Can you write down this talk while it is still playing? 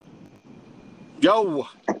Yo,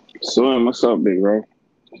 So, what's up, big bro?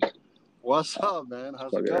 what's up, man?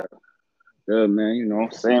 How's Fuck it yeah. going? Good, man.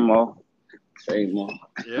 Same old, same old.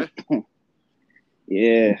 Yeah,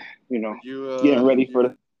 Yeah, you getting ready for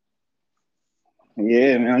the.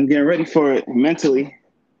 Yeah, man, I'm getting ready for it mentally.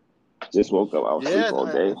 Just woke up. I was asleep yeah. all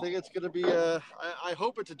I day. think it's gonna be I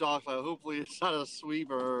hope it's a dogfight. Hopefully, it's not a sweep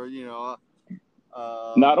or No,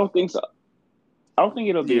 I don't think so. I don't think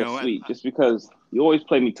it'll you be a know, and sweep, just because you always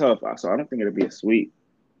play me tough. So I don't think it'll be a sweep.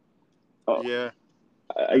 Oh, yeah.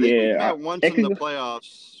 I think we've yeah, met once it in could the go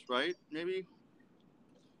playoffs, right? Maybe.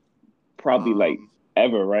 probably like Um,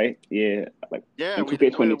 ever, right? Yeah, like yeah, in we're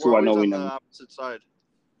 2K22, I always know we on the never. opposite side.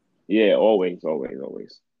 Yeah, always, always,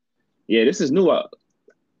 always. Yeah, this is new. I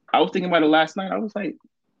was thinking about it last night. I was like,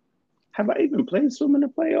 have I even played swim in the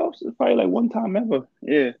playoffs? It's probably like one time ever.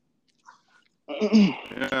 Yeah.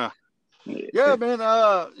 Yeah, yeah, Yeah. man.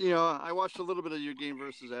 I watched a little bit of your game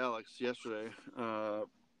versus Alex yesterday.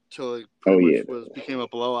 Till it Oh pretty yeah. much became a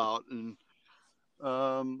blowout, and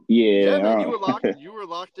yeah, man, Yeah. You were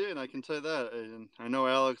locked in. I can tell you that. And I know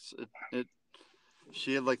Alex.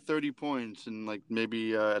 She had like 30 points and like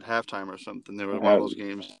maybe at halftime or something. There was one of those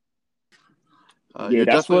games. Yeah. You're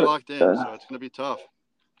definitely locked in, so it's gonna be tough.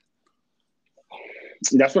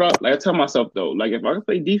 That's what I tell myself though. Like if I can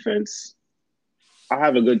play defense, I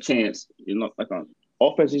have a good chance. Like on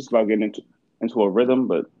offense, it's about getting into a rhythm.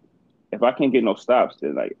 But if I can't get no stops,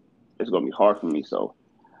 then like it's gonna be hard for me. So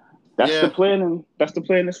that's the Yeah, plan, and that's the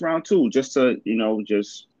plan this round too. Just to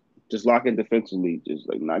just lock in defensively. Just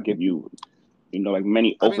like not give you like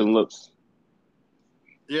many I mean, open looks.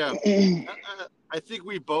 yeah, I think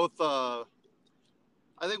we both.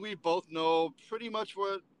 I think we both know pretty much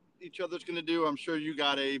what each other's gonna do. I'm sure you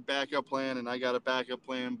got a backup plan and I got a backup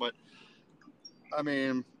plan, but I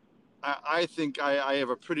mean, I think I have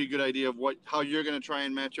a pretty good idea of how you're gonna try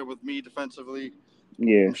and match up with me defensively.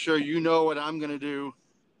 Yeah. I'm sure you know what I'm gonna do.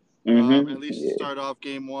 At least to Yeah. start off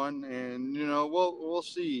game one, and we'll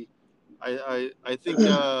see. I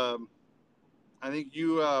think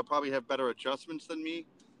you probably have better adjustments than me.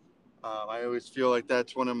 I always feel like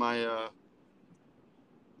that's one of my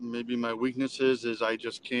maybe my weaknesses is I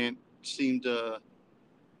just can't seem to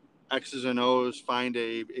X's and O's find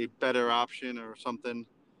a better option or something.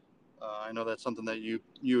 I know that's something that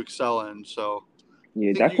you excel in, so I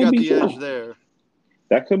Yeah, think that you could got be the edge true. there.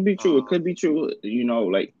 That could be true. It Uh, could be true.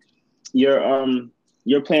 Like your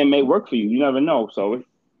your plan may work for you. You never know. So it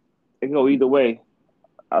can go either way.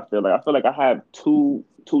 I feel like I have two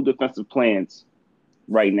defensive plans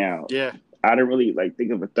right now. yeah, I didn't really like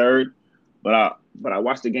think of a third, but I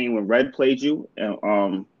watched the game when Red played you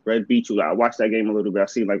and Red beat you. I watched that game a little bit. I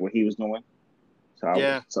seen like what he was doing. So I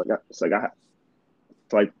yeah. so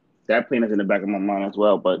like that plan is in the back of my mind as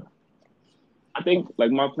well. But I think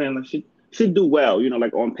like my plan should do well.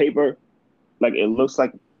 Like on paper, like it looks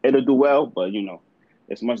like it'll do well, but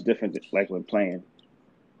it's much different like when playing.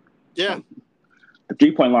 Yeah. Like the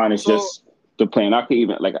 3 point line is So just the plan. I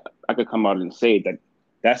could come out and say that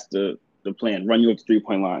that's the plan. Run you up the 3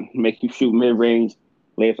 point line, make you shoot mid range,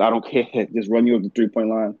 layups. I don't care. Just run you up the 3 point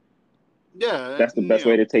line. yeah, That's the best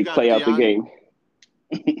way to play out the game.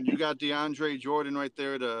 You got DeAndre Jordan right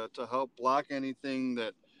there to help block anything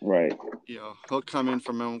that Right. he'll come in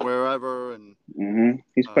from wherever and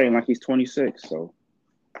He's playing like uh, he's 26. So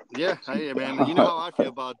yeah, hey man, you know how I feel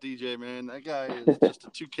about DJ, man. That guy is just a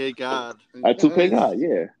 2K god. a 2K guy.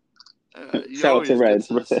 Yeah. He Shout out to always Red. gets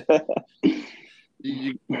his.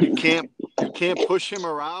 You can't push him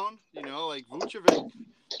around. Like Vucevic,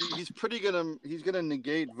 he's gonna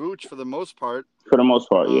negate Vuce for the most part. For the most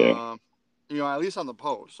part, yeah. Uh, at least on the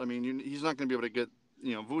post. I mean, he's not gonna be able to get.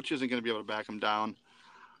 Vuce isn't gonna be able to back him down.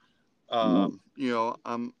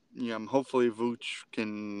 Mm. Hopefully Vooch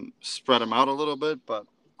can spread him out a little bit, but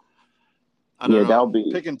I don't Yeah, know. that'll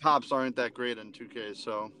be. Pick and pops aren't that great in 2K,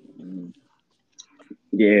 so Mm.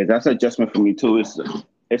 Yeah, that's an adjustment for me too.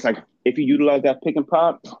 It's like if you utilize that pick and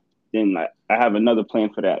pop, then like I have another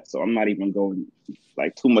plan for that. So I'm not even going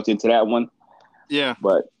like too much into that one. yeah,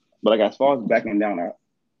 But like as far as backing down,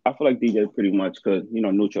 I feel like DJ pretty much could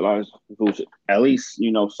neutralize Vucevic. At least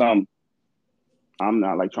some. I'm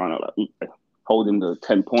not like trying to like, hold him to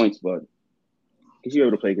 10 points, but he's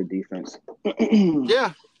able to play good defense.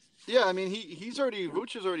 yeah, yeah. I mean, he's already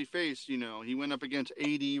Vooch has already faced. He went up against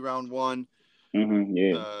AD round one,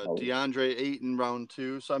 Yeah. DeAndre Ayton round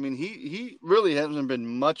two. So I mean, he really hasn't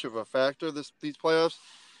been much of a factor these playoffs.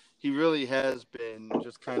 He really has been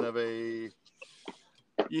just kind of a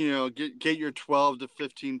get your 12 to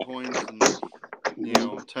 15 points and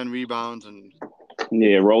 10 rebounds and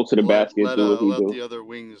Yeah, roll to the let basket, let do what uh he let do. the other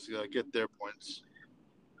wings get their points.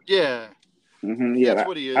 Yeah, Yeah, That's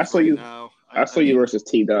what he I is saw right you. now. I I saw you mean, versus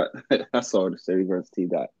T Dot. I saw the series versus T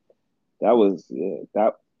Dot. That was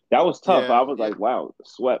that was tough. I yeah, was yeah, like, wow,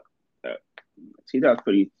 swept. Uh, T Dot's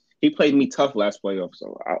pretty. He played me tough last playoff,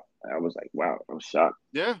 so I was like, wow, I was shocked.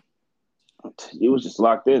 yeah. He was just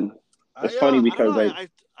locked in. It's funny I don't know. because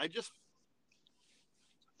like, I just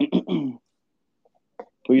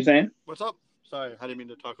what you saying? what's up? Sorry, I didn't mean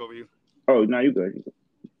to talk over you. Oh no, you good.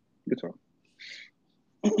 You good talk.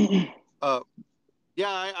 Uh, yeah,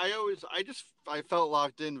 I felt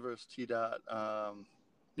locked in versus T Dot.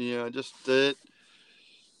 Just that.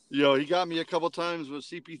 He got me a couple times with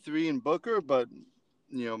CP3 and Booker, but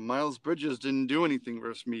Miles Bridges didn't do anything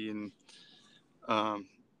versus me, and um,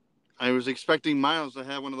 I was expecting Miles to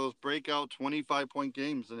have one of those breakout 25-point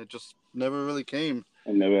games, and it just never really came.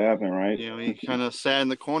 It never happened, right? He kind of sat in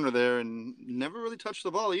the corner there and never really touched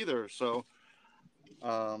the ball either. So,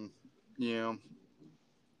 um, you know,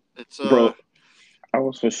 it's Bro, I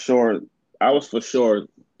was for sure. I was for sure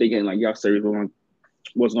thinking like y'all series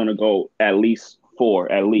was gonna go at least 4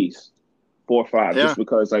 or 5, yeah, just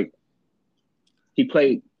because like he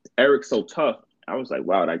played Eric so tough. I was like,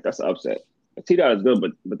 wow, like that's an upset. T Dot is good,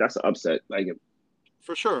 but that's an upset. Like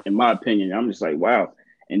for sure. in my opinion, I'm just like, wow.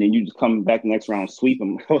 And then you just come back next round, sweep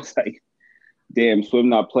him. I was like, damn, Swim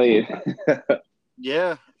not playing.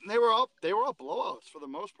 Yeah, and they were all blowouts for the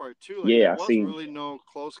most part too. Like there Yeah, I was seen. really no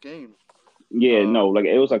close game. Yeah, no, Um, like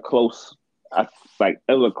it was a close. It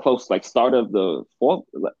was a close like start of the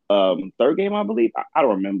third game, I believe. I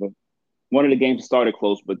don't remember. One of the games started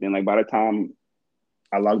close, but then like by the time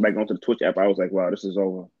I logged back onto the Twitch app, I was like, wow, this is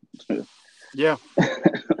over. yeah,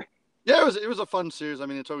 yeah, it was a fun series. I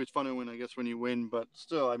mean, it's always fun when you win, but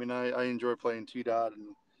still, I mean, I enjoy playing T Dot, and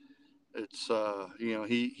it's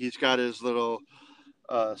he's got his little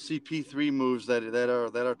CP3 moves that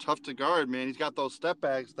are tough to guard. Man, he's got those step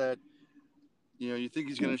backs that you think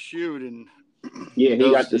he's gonna shoot, and Yeah, he he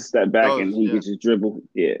does. got to He step back and does. he Yeah, could just dribble.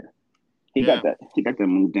 Yeah, he got yeah. that. He got that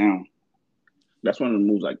move down. That's one of the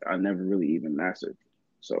moves like I never really even mastered.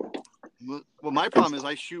 So Well, my it's problem is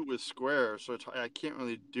I shoot with square, so I can't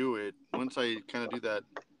really do it. Once I kind of do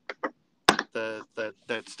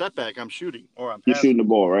that step back, I'm shooting or I'm you're shooting passing. the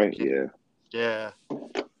ball, I right? can't. Yeah. Yeah,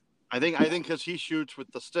 I think because he shoots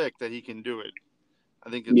with the stick that he can do it. I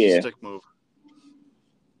think it's a Yeah, stick move.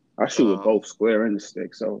 I shoot with Um, both square and the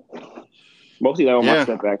stick. So mostly like on my yeah,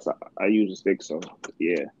 step backs, I use a stick. So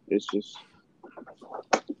yeah, it's just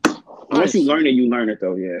once nice. you learn it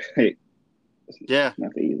though. Yeah, hey, Yeah.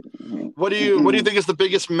 not the easy. What do you think is the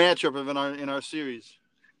biggest matchup of in our series?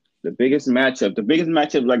 The biggest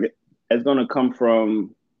matchup like is gonna come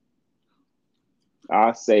from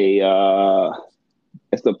I say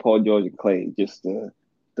it's the Paul George and Clay, just the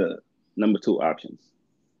number two options.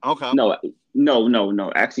 Okay. No,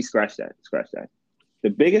 no. Actually, scratch that. Scratch that. The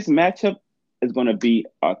biggest matchup is going to be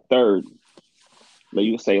our third. Like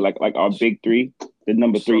you say, like our big three, the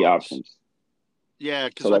number three So options. yeah, So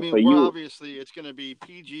because I like for mean we're you, obviously it's gonna be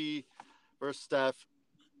PG versus Steph.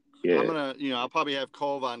 I'm yeah, gonna I'll probably have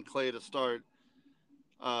Cove on Clay to start,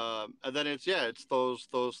 and then it's those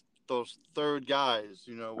third guys.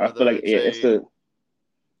 I feel Whether like it's it's a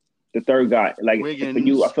the third guy. Like for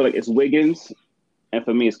you, I Wiggins. feel like it's Wiggins, and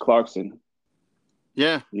for me, it's Clarkson.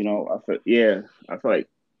 Yeah, I feel like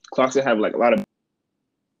Clarkson have like a lot of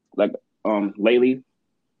like lately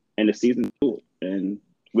in the season too, and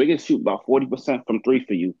Wiggins shoot about 40% from three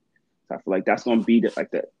for you. So I feel like that's gonna be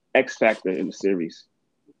the X factor in the series.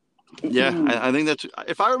 yeah. I think that's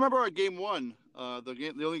if I remember our game one,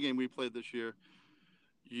 the only game we played this year.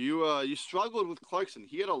 You struggled with Clarkson.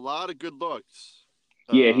 He had a lot of good looks.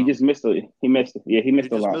 Yeah, he just missed it. He missed it. Yeah, he He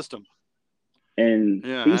missed a just lot. missed him. And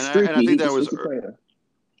Yeah, he's and I streaky. think He's a that was streaky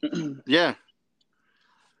player. yeah.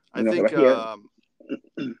 I think Like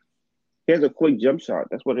he has a quick jump shot.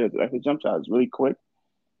 That's what it is. Like his jump shot is really quick.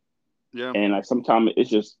 yeah. And like sometimes it's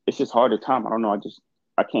just hard to time. I don't know.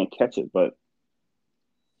 I can't catch it. But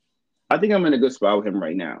I think I'm in a good spot with him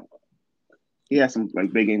right now. He has some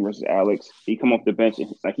like big game versus Alex. He come off the bench and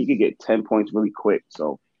like he could get 10 points really quick.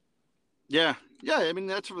 So Yeah, yeah. I mean,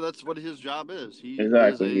 that's what his job is. He is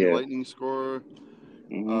exactly, a yeah. lightning scorer.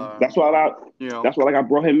 That's why You know. that's why like I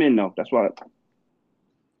brought him in though. That's why.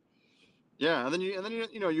 Yeah, and then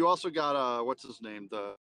you also got what's his name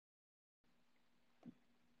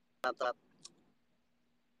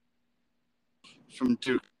from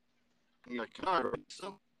Duke. You got Kennard, right?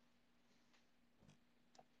 So,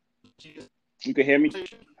 You can hear me?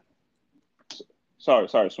 Sorry,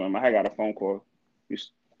 Swim. I got a phone call. You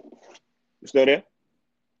still there?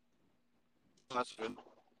 that's good.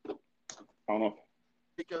 I don't know.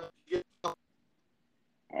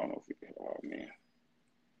 I don't know if you, man.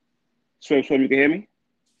 Swim, you can hear me?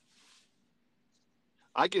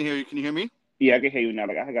 I can hear you. Can you hear me? Yeah, I can hear you now.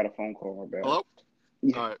 Like I got a phone call. My bad. Hello?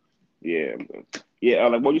 Yeah. All right. Yeah, I'm good. Yeah,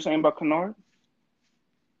 like what you saying about Kennard?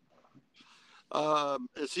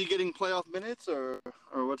 Is he getting playoff minutes or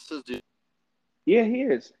what's his deal? Yeah, he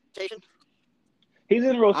is. Rotation? He's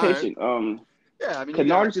in All right. rotation. Yeah, I mean, you Kennard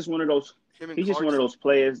got is just one of those. him and He's just one of Clarkson. those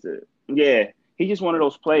players that. Yeah, he's just one of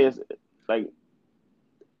those players. Like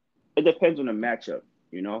it depends on the matchup.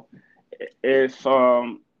 You know, if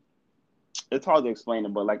it's hard to explain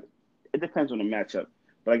it, but like it depends on the matchup.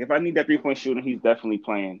 But like if I need that 3-point shooter, he's definitely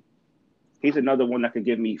playing. He's another one that could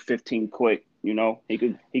give me 15 quick. You know, he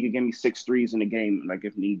could give me 6 threes in a game, like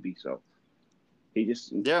if need be. So he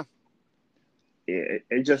just Yeah.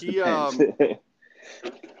 It just depends.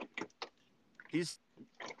 He's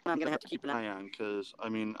I'm gonna have to keep an eye on because I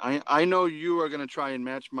mean I know you are gonna try and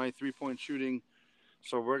match my 3-point shooting,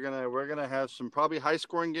 so we're gonna have some probably high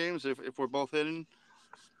scoring games if we're both hitting.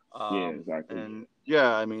 Yeah, exactly. And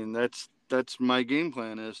yeah, I mean that's my game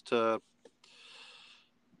plan is to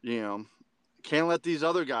can't let these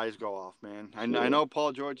other guys go off, man. I know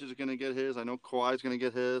Paul George is gonna get his. I know Kawhi's gonna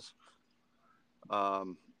get his.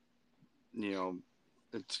 Um,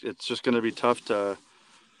 it's just gonna be tough to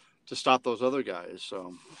stop those other guys.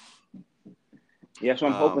 So yeah, so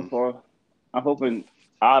I'm hoping for. I'm hoping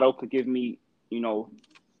Otto could give me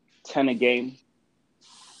 10 a game.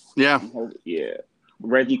 Yeah.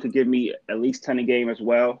 Reggie could give me at least 10 a game as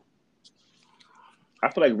well. I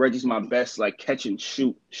feel like Reggie's my best like catch and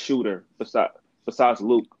shoot shooter besides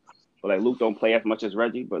Luke. But like Luke don't play as much as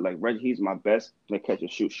Reggie, but like Reggie, he's my best like catch and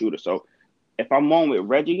shoot shooter. So if I'm on with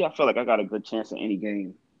Reggie, I feel like I got a good chance in any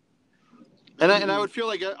game. And I would feel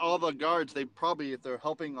like all the guards, they probably, if they're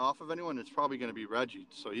helping off of anyone, it's probably going to be Reggie.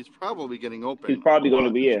 So he's probably getting open. He's probably going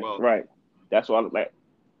to be well. right. That's why I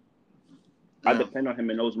Yeah. depend on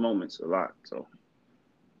him in those moments a lot. So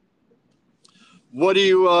what do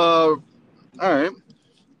you? All right.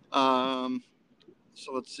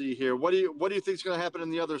 So let's see here. What do you think is going to happen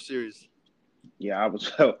in the other series? Yeah, I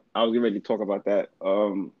was getting ready to talk about that.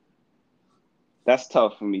 That's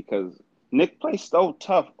tough for me because Nick plays so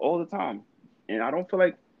tough all the time. And I don't feel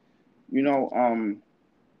like,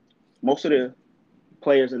 most of the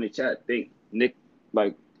players in the chat think Nick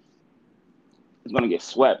like is gonna get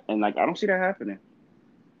swept, and like I don't see that happening.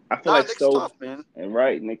 I feel like Nick's tough, man. And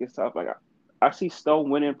right, Nick is tough. Like I see Stowe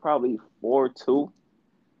winning probably 4-2,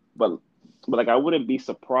 but like I wouldn't be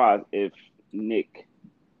surprised if Nick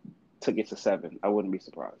took it to 7. I wouldn't be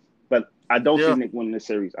surprised, but I don't see Nick winning the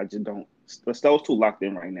series. I just don't. Stowe's too locked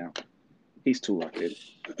in right now. He's too locked in.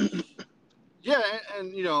 Yeah,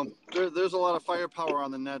 and there's a lot of firepower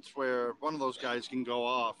on the Nets where one of those guys can go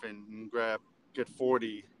off and get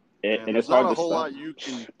 40. And it's not hard a whole lot you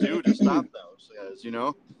can do to stop those guys,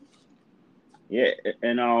 Yeah,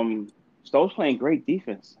 and Stowe's playing great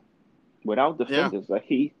defense without defenders. Yeah. Like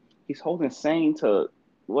he's holding Sane to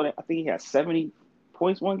what I think he had 70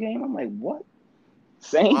 points one game. I'm like, what?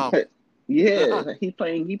 Sane? Wow. Yeah, he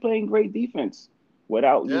playing great defense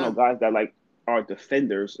without guys that like are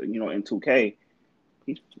defenders. In 2K,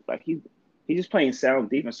 he's just playing sound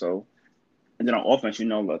defense. So, and then on offense,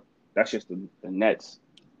 look, that's just the Nets.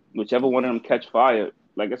 Whichever one of them catch fire,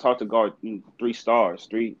 like it's hard to guard 3 stars,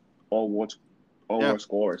 3 all-war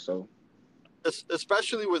scorers. So,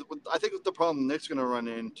 especially with I think the problem Nick's going to run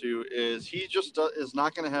into is he just is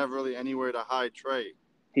not going to have really anywhere to hide Trey.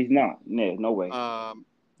 He's not. No way.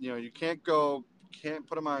 You can't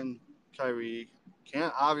put him on Kyrie.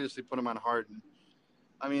 Can't obviously put him on Harden.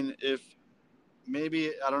 I mean, if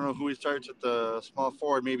maybe I don't know who he starts at the small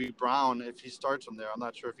forward. Maybe Brown if he starts him there. I'm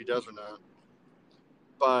not sure if he does or not.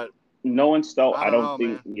 But knowing Stowe, I don't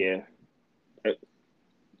think. Man. Yeah,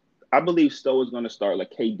 I believe Stowe is going to start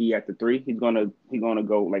like KD at the 3. He's gonna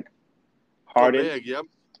go like Harden, big, yep.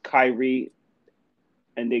 Kyrie,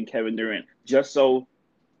 and then Kevin Durant, just so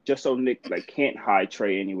Nick like can't hide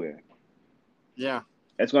Trey anywhere. Yeah,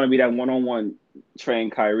 it's going to be that 1-on-1 Trey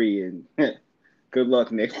and Kyrie, and good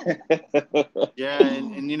luck, Nick. Yeah,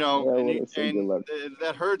 and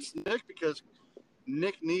that hurts Nick because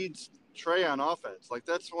Nick needs Trey on offense. Like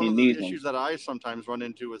that's one of the issues that I sometimes run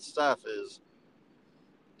into with Steph is,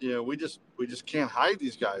 we just can't hide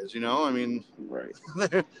these guys. I mean, right.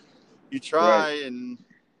 You try and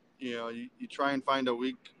you try and find a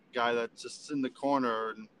weak guy that's just in the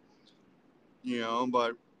corner, and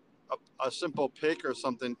but a simple pick or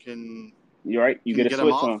something can. You're right. You get a switch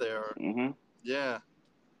him on off there. Mm-hmm. Yeah.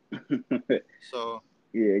 So.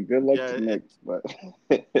 Yeah, good luck to Nick, but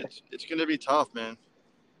it's going to be tough, man.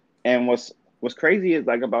 And what's crazy is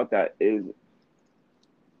like about that is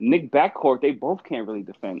Nick backcourt, they both can't really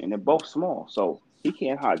defend, and they're both small, so he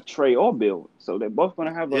can't hide Trey or Bill. So they're both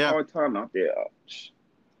gonna have a Yeah. hard time out there.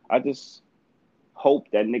 I just hope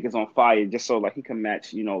that Nick is on fire, just so like he can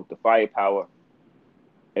match, the firepower.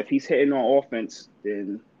 If he's hitting on offense,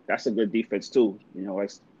 then that's a good defense too. Like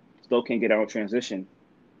still can't get out in transition.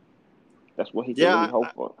 That's what he can really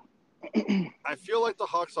hope for. I feel like the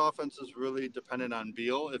Hawks offense is really dependent on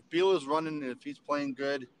Beal. If Beal is running, if he's playing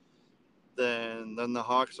good, then the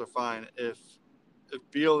Hawks are fine. If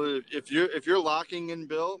you're locking in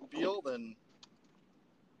Beal, then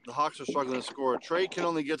the Hawks are struggling to score. Trey can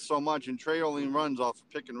only get so much, and Trey only runs off of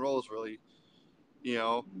pick and rolls. Really,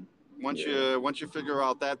 once you figure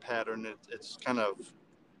out that pattern, it's kind of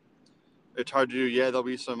it's hard to do. Yeah, there'll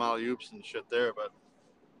be some alley oops and shit there, but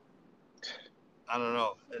I don't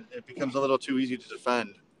know. It becomes a little too easy to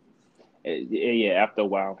defend. Yeah, after a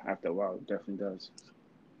while, it definitely does.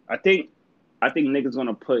 I think niggas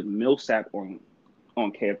gonna put Millsap on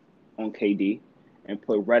KD and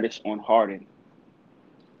put Reddish on Harden.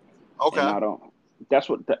 Okay. And I don't. That's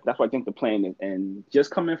what I think the plan is. And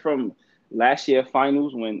just coming from last year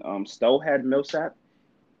finals when Stowe had Millsap,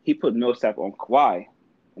 he put Millsap on Kawhi,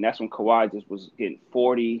 and that's when Kawhi just was getting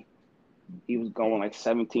 40. He was going like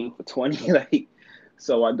 17 for 20. Like,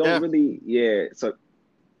 so I don't really. Yeah. So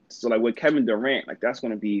like with Kevin Durant, like that's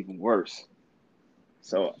gonna be even worse.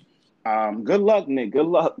 So, good luck, Nick. Good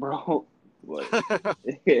luck, bro. But I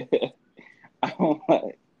don't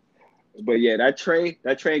like. But yeah, that Trey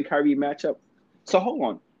and Kyrie matchup. So hold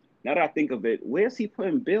on. Now that I think of it, where's he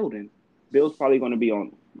putting Bill in? Bill's probably going to be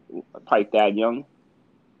on Pipe Thad Young.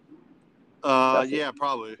 Yeah,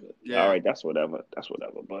 probably. Yeah. All right, that's whatever.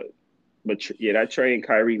 But yeah, that Trey and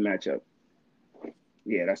Kyrie matchup.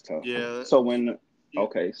 Yeah, that's tough. Yeah. So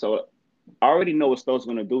so I already know what Stowe's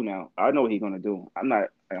going to do now. I know what he's going to do. I'm not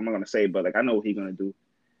going to say, but like I know what he's going to do.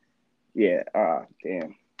 Yeah.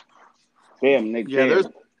 Damn, Nick. Yeah.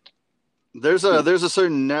 Damn. There's a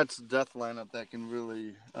certain Nets death lineup that can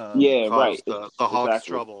really cause the Hawks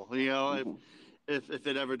trouble. If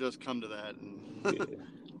it ever does come to that. Yeah.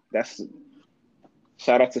 That's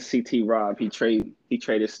shout out to CT Rob. He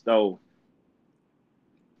traded Stowe.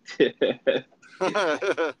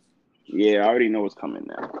 Yeah, I already know what's coming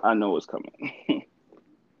now. I know what's coming.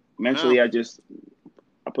 Mentally, I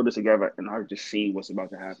put it together and I just see what's about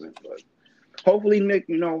to happen. But hopefully, Nick,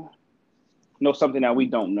 know something that we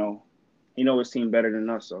don't know. He knows his team better than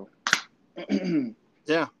us, so.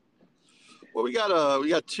 Yeah. Well, we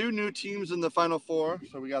got two new teams in the Final Four.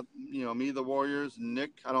 So we got me, the Warriors, and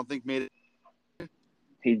Nick. I don't think made it.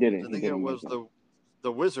 He didn't. I think it was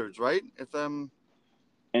the Wizards, right?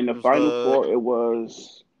 In the Final Four, it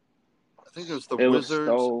was. I think it was the Wizards.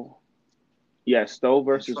 Stowe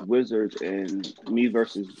versus Wizards and me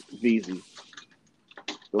versus VZ.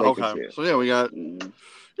 Okay. So yeah, we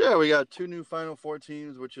got two new Final Four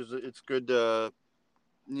teams, which is it's good to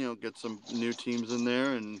get some new teams in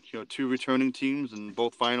there, and two returning teams and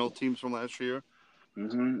both final teams from last year.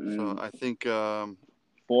 Mm-hmm. So I think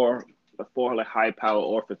four like high power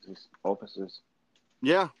officers.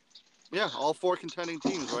 Yeah, all four contending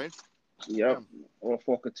teams, right? Yep, all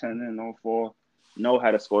four contending, all four know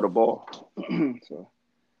how to score the ball. So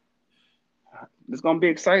it's gonna be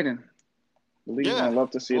exciting. The league's gonna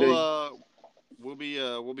love to see it. We'll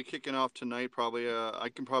be kicking off tonight. Probably. I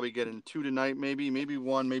can probably get in 2 tonight. Maybe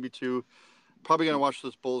 1, maybe 2. Probably gonna watch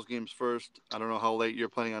this Bulls games first. I don't know how late you're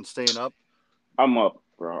planning on staying up. I'm up,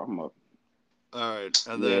 bro. I'm up. All right,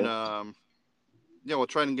 and then we'll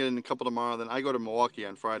try and get in a couple tomorrow. Then I go to Milwaukee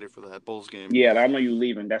on Friday for that Bulls game. Yeah, I know you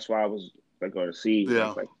leaving. That's why I was going to see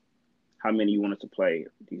like how many you wanted to play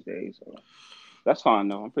these days. So that's fine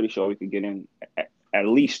though. I'm pretty sure we could get in at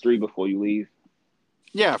least 3 before you leave.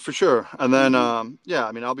 Yeah, for sure. And then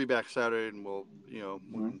I'll be back Saturday, and we'll we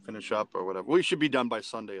can finish up or whatever. We should be done by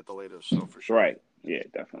Sunday at the latest. So for sure. Right. Yeah,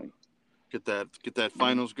 definitely. Get that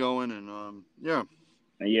finals going, and and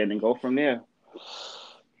then go from there.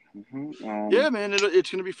 Yeah, man,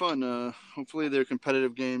 it's gonna be fun. Hopefully, they're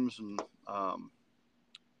competitive games and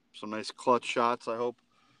some nice clutch shots. I hope.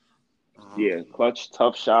 Clutch,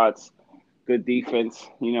 tough shots, good defense.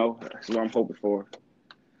 That's what I'm hoping for.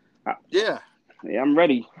 Yeah, I'm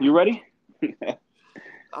ready. You ready? I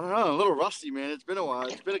don't know. A little rusty, man. It's been a while.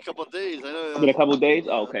 It's been a couple of days. I know. It's been a couple of days.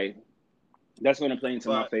 Oh, okay, that's going to play into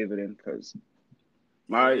my favor then, because.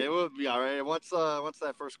 It will be all right. Once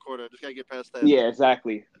that first quarter, just gotta get past that. Yeah,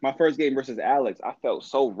 exactly. My first game versus Alex, I felt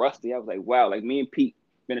so rusty. I was like, wow, like me and Pete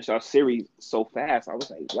finished our series so fast. I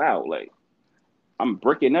was like, wow, like I'm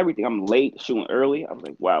bricking everything. I'm late, shooting early. I was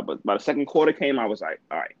like, wow. But by the second quarter came, I was like,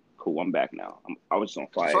 all right, cool, I'm back now. I was just on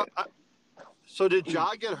fire. So did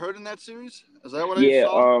Ja get hurt in that series? Is that what I Yeah,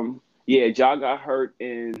 saw? Ja got hurt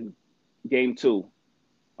in game two.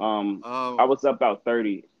 I Oh, was up about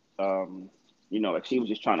 30. Like she was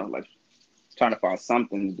just trying to find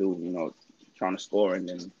something to do, trying to score, and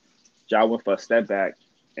then Ja went for a step back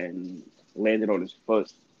and landed on his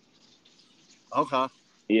foot. okay.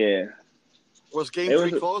 Yeah, Was game it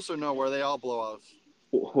three was. close or no? Were they all blowouts?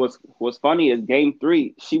 What's funny is game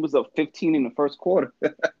three, she was up 15 in the first quarter Oh,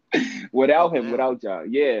 without him, damn. without Ja.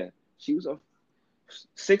 Yeah, she was up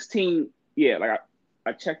 16. Yeah, like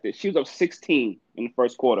I checked it. She was up 16 in the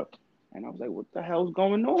first quarter, and I was like, "What the hell's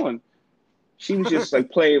going on?" She was just like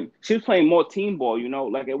playing. She was playing more team ball,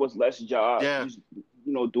 like it was less Ja, Yeah. just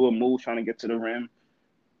doing moves, trying to get to the rim.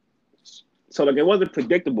 So like it wasn't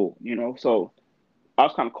predictable, So I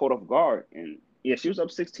was kind of caught off guard, and yeah, she was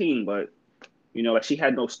up 16, but like she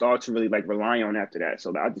had no star to really like rely on after that.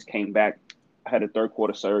 So I just came back. I had a third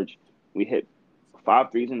quarter surge. We hit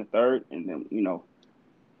 5 threes in the third, and then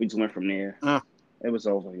we just went from there. It was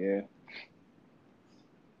over. Yeah.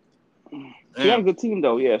 She got a Damn. good team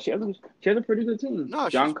though. Yeah, she has a pretty good team. No,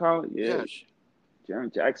 John she's Collins, yeah. yeah.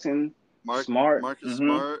 Jaron Jackson, Smart. Marcus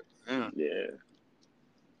Smart. Yeah. Yeah,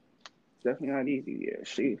 definitely not easy. Yeah,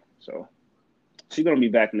 she's gonna be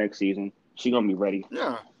back next season. She's gonna be ready.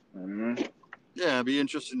 Yeah. hmm Yeah. It'd be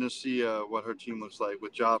interesting to see what her team looks like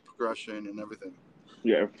with job progression and everything.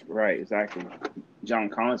 Yeah, right. Exactly. John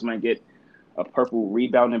Collins might get a purple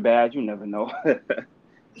rebounding badge. You never know.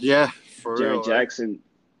 Yeah, for Jaron real, right? Jackson,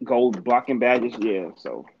 gold blocking badges. Yeah,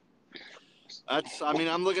 so I mean,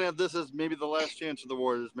 I'm looking at this as maybe the last chance of the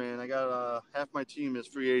Warriors, man. I got half my team as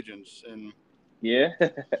free agents, and yeah,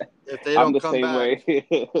 if they I'm don't the come same back, way.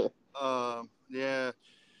 yeah,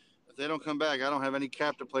 if they don't come back, I don't have any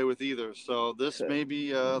cap to play with either. So this may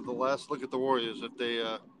be the last look at the Warriors if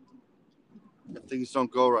things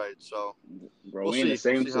don't go right. So Bro, we'll we in the see.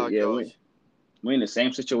 We'll same. see how it Yeah, goes. we in the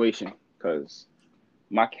same situation because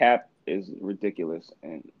my cap is ridiculous,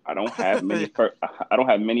 and I don't have many. I don't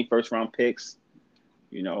have many first round picks.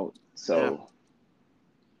 Yeah, So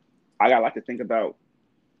I got a lot to think about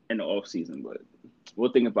in the off season, but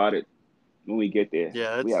we'll think about it when we get there.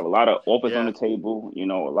 yeah, We it's have a lot of offers on yeah, the table.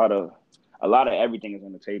 A lot of everything is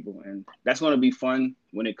on the table, and that's going to be fun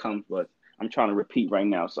when it comes. But I'm trying to repeat right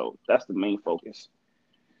now, so that's the main focus.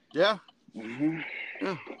 yeah, Mm-hmm.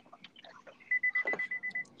 yeah.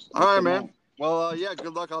 All right, Okay, man. man. Well, yeah.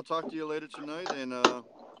 Good luck. I'll talk to you later tonight, and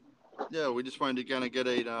yeah, we just wanted to kind of get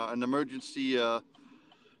an emergency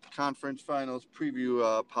conference finals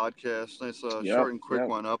preview podcast. Nice, Yep, short and quick yep,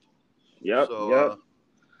 one up. yep, So, yep.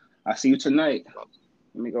 I see you tonight.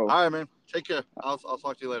 Let me go. all right, man. Take care. I'll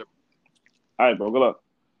talk to you later. All right, bro. Good luck.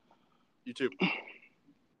 You too.